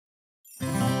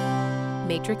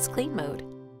Matrix Clean Mode.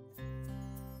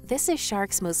 This is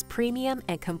Shark's most premium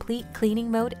and complete cleaning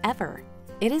mode ever.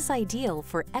 It is ideal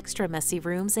for extra messy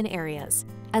rooms and areas,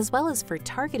 as well as for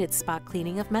targeted spot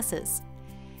cleaning of messes.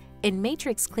 In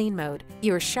Matrix Clean Mode,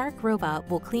 your Shark robot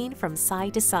will clean from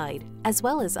side to side, as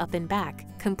well as up and back,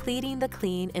 completing the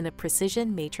clean in a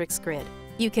precision matrix grid.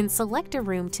 You can select a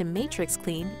room to matrix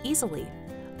clean easily.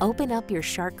 Open up your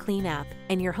Shark Clean app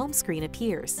and your home screen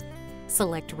appears.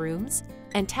 Select Rooms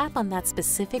and tap on that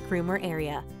specific room or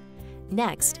area.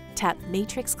 Next, tap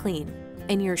Matrix Clean,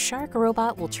 and your Shark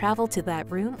robot will travel to that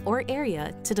room or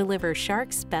area to deliver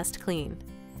Shark's best clean.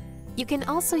 You can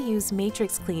also use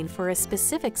Matrix Clean for a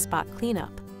specific spot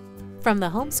cleanup. From the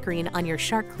home screen on your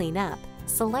Shark Clean app,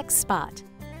 select Spot.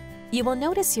 You will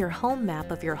notice your home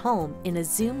map of your home in a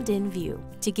zoomed-in view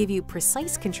to give you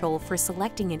precise control for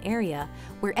selecting an area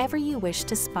wherever you wish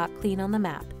to spot clean on the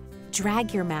map.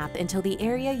 Drag your map until the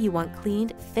area you want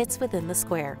cleaned fits within the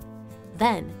square.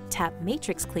 Then tap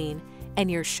Matrix Clean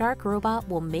and your Shark robot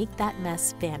will make that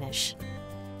mess vanish.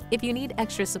 If you need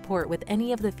extra support with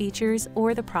any of the features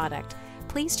or the product,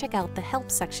 please check out the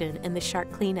Help section in the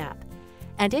Shark Clean app.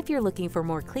 And if you're looking for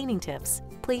more cleaning tips,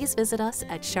 please visit us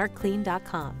at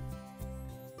sharkclean.com.